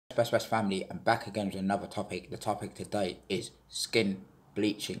Best family, and back again with another topic. The topic today is skin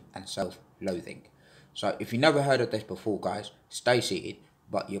bleaching and self-loathing. So if you never heard of this before, guys, stay seated.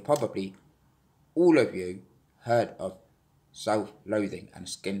 But you're probably, all of you, heard of self-loathing and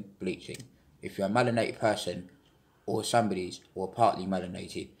skin bleaching. If you're a melanated person, or somebody's, or partly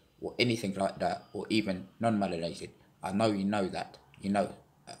melanated, or anything like that, or even non-melanated, I know you know that.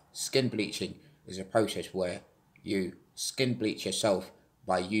 Skin bleaching is a process where you skin bleach yourself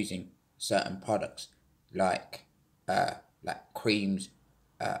by using certain products like creams,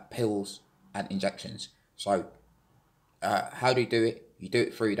 pills, and injections. So how do you do it? You do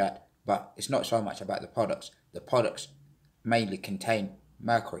it through that, but it's not so much about the products. The products mainly contain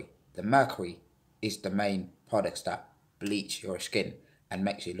mercury. The mercury is the main products that bleach your skin and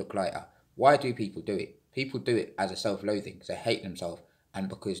makes you look lighter. Why do people do it? People do it as a self-loathing because they hate themselves, and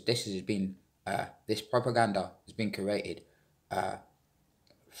because this propaganda has been created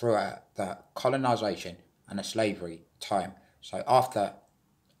throughout the colonization and the slavery time. So after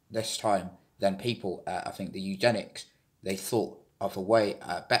this time, then people, I think the eugenics, they thought of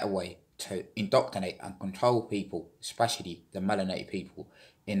a better way to indoctrinate and control people, especially the melanated people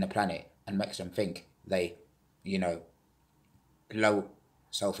in the planet, and makes them think they, you know, low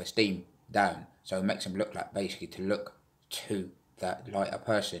self-esteem down. So it makes them look like, basically, to look to that lighter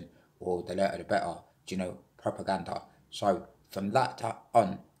person, or the lighter the better, propaganda. So from that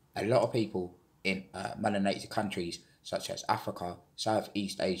on, a lot of people in melanated countries such as Africa,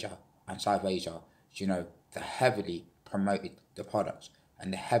 Southeast Asia, and South Asia, they heavily promoted the products,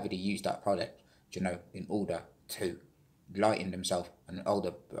 and they heavily used that product, in order to lighten themselves, and in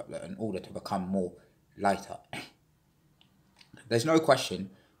order to become more lighter. There's no question,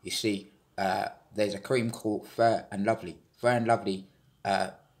 you see, there's a cream called Fair and Lovely. Fair and Lovely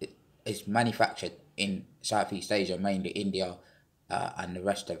is manufactured in Southeast Asia, mainly India, and the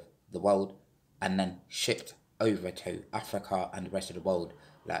rest of the world, and then shipped over to Africa and the rest of the world,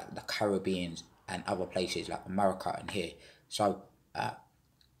 like the Caribbean and other places like America and here. So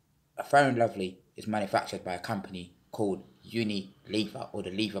Fair and Lovely is manufactured by a company called Unilever, or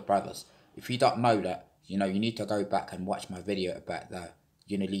the Lever Brothers. If you don't know that, you need to go back and watch my video about the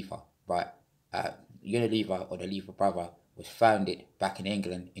Unilever. Right, Unilever, or the Lever Brother, was founded back in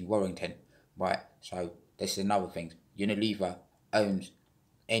England, in Warrington. Right, so this is another thing. Unilever owns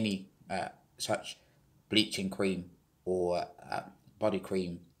any such bleaching cream or body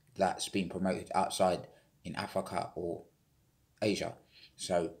cream that's been promoted outside in Africa or Asia.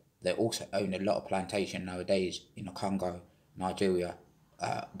 So they also own a lot of plantation nowadays in the Congo, Nigeria,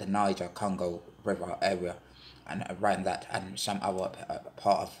 the Niger Congo River area, and around that, and some other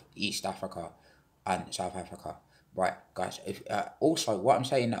part of East Africa and South Africa. Right, guys. If also, what I'm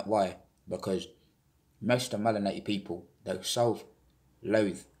saying that, why? Because most of the melanated people, they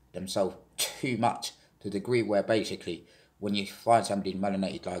self-loathe themselves too much, to the degree where, basically, when you find somebody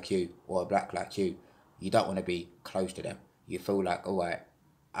melanated like you, or black like you don't want to be close to them. You feel like, all right,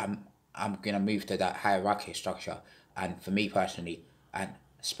 I'm gonna move to that hierarchy structure. And for me personally, and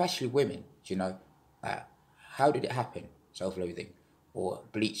especially women, how did it happen? Self-loathing or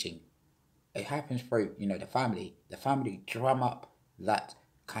bleaching. It happens through, the family. The family drum up that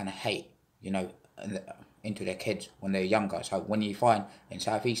kind of hate, into their kids when they're younger. So when you find in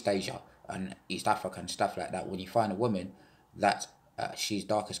Southeast Asia and East Africa and stuff like that, when you find a woman that she's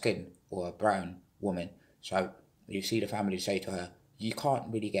darker skinned, or a brown woman, so you see the family say to her, you can't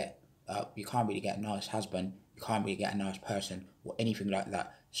really get a nice husband, you can't really get a nice person, or anything like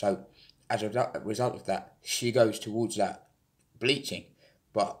that. So as a result of that, she goes towards that bleaching.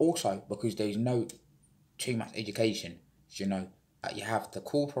 But also because there's no too much education, you have the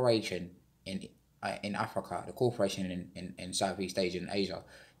corporation in Africa, the corporation in Southeast Asia and Asia,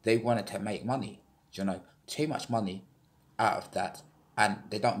 they wanted to make money, too much money out of that, and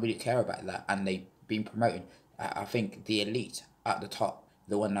they don't really care about that, and they've been promoting, I think, the elite at the top,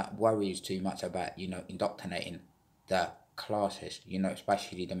 the one that worries too much about, indoctrinating the classes,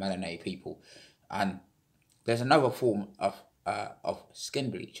 especially the melanated people. And there's another form of skin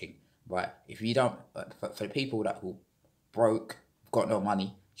bleaching, right? If you don't, for the people that who broke, got no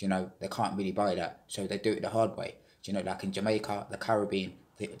money, they can't really buy that, so they do it the hard way. Like in Jamaica, the Caribbean,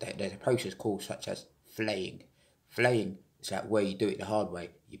 there's a process called such as flaying. Flaying is like where you do it the hard way.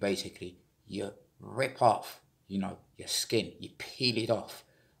 You rip off, your skin, you peel it off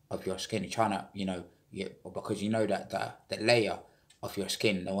of your skin. You're trying to, because that the layer of your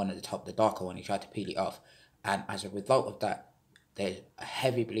skin, the one at the top, the darker one, you try to peel it off, and as a result of that, there's a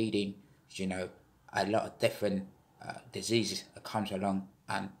heavy bleeding, a lot of different diseases that comes along,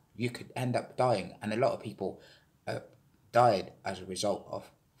 and you could end up dying. And a lot of people died as a result of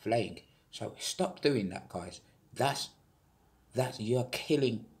flaying. So stop doing that, guys. That's you're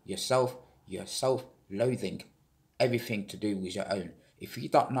killing yourself, your self-loathing, everything to do with your own. If you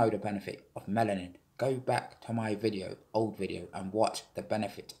don't know the benefit of melanin, go back to my video, old video, and watch the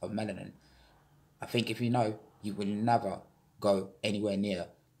benefit of melanin. I think if you know, you will never go anywhere near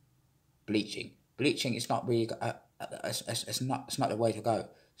bleaching. Bleaching is not really, it's not the way to go.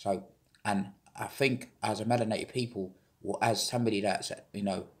 So, and I think as a melanated people, or as somebody that's,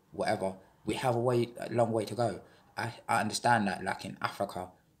 whatever, we have a long way to go. I understand that, like in Africa,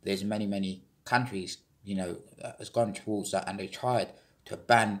 there's many countries, has gone towards that, and they tried to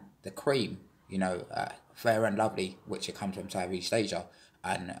ban the cream, Fair and Lovely, which it comes from Southeast Asia,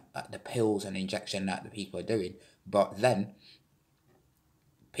 and the pills and injection that the people are doing. But then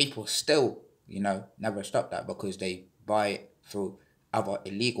people still, never stop that, because they buy it through other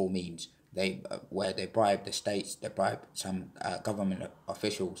illegal means. Where they bribe the states, they bribe some government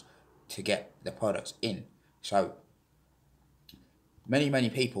officials to get the products in. So many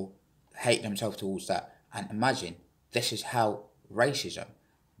people hate themselves towards that. And imagine this is how racism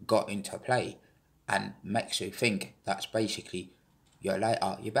got into play, and makes you think that's basically you're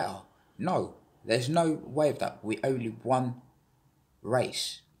later, you're better. No, there's no way of that. We only one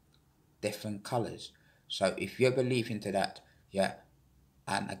race, different colours. So if you believe into that, yeah.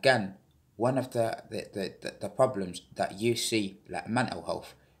 And again, one of the problems that you see, like mental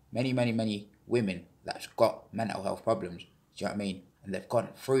health, many women that's got mental health problems, do you know what I mean? And they've gone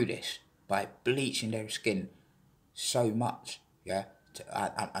through this by bleaching their skin so much, yeah.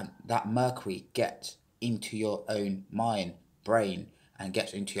 And that mercury gets into your own mind, brain, and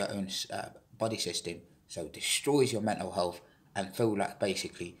gets into your own body system. So it destroys your mental health, and feel like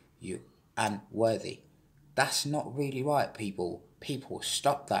basically you unworthy. That's not really right, people. People,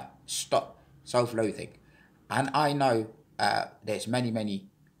 stop that. Stop self-loathing. And I know there's many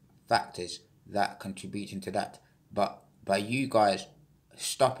factors that contribute into that. But by you guys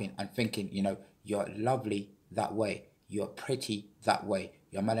stopping and thinking, you're lovely that way, you're pretty that way,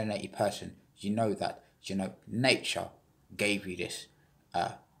 you're a melanated person, you know that, nature gave you this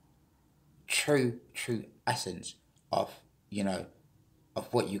true essence of,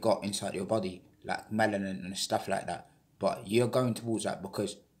 of what you got inside your body, like melanin and stuff like that. But you're going towards that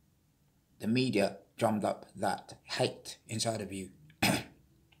because the media drummed up that hate inside of you.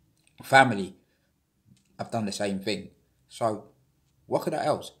 Family have done the same thing. So what could I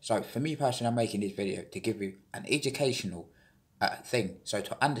else? So for me personally, I'm making this video to give you an educational thing. So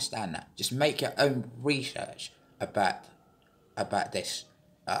to understand that, just make your own research about this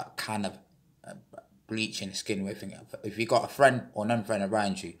kind of bleaching skin thing. If you got a friend or non-friend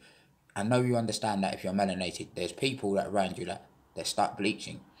around you, I know you understand that if you're melanated, there's people that around you that they start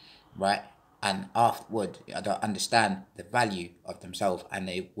bleaching, right? And afterward, I don't understand the value of themselves, and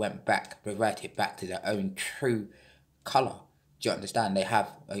they reverted back to their own true color. Do you understand? They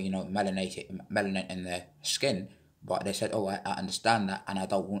have, melanin in their skin, but they said, "Oh, I understand that, and I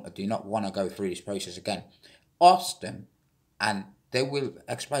do not want to go through this process again." Ask them, and they will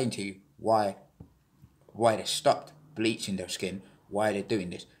explain to you why they stopped bleaching their skin, why they're doing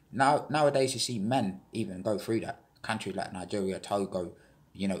this. Nowadays, you see men even go through that. Countries like Nigeria, Togo,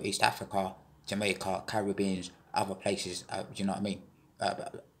 East Africa, Jamaica, Caribbeans, other places, do you know what I mean?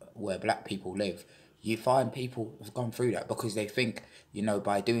 Where black people live. You find people have gone through that because they think,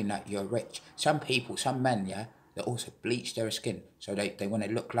 by doing that, you're rich. Some men, yeah, they also bleach their skin. So they want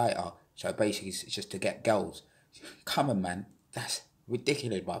to look lighter. So basically, it's just to get girls. Come on, man. That's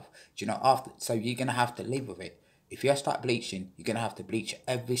ridiculous, bruv. So you're going to have to live with it. If you start bleaching, you're going to have to bleach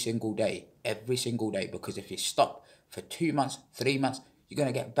every single day, because if you stop for 2 months, 3 months, you're going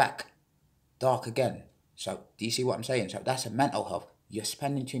to get back dark again. So do you see what I'm saying? So that's a mental health. You're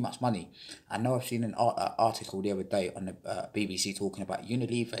spending too much money. I know I've seen an article the other day on the BBC talking about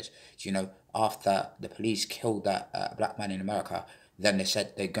Unilevers. After the police killed that black man in America, then they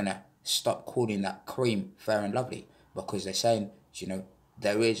said they're going to stop calling that cream Fair and Lovely, because they're saying,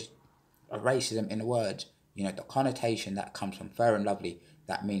 there is a racism in the words. The connotation that comes from Fair and Lovely,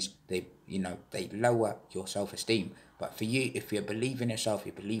 that means they lower your self-esteem. But for you, if you believe in yourself,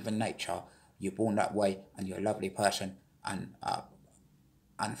 you believe in nature, you're born that way, and you're a lovely person, and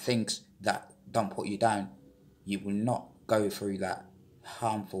things that don't put you down, you will not go through that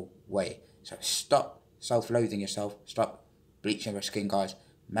harmful way. So stop self-loathing yourself. Stop bleaching your skin, guys.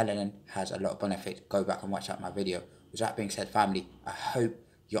 Melanin has a lot of benefit. Go back and watch out my video. With that being said, family, I hope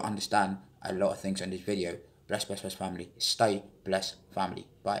you understand a lot of things in this video. Bless family. Stay blessed, family.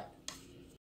 Bye.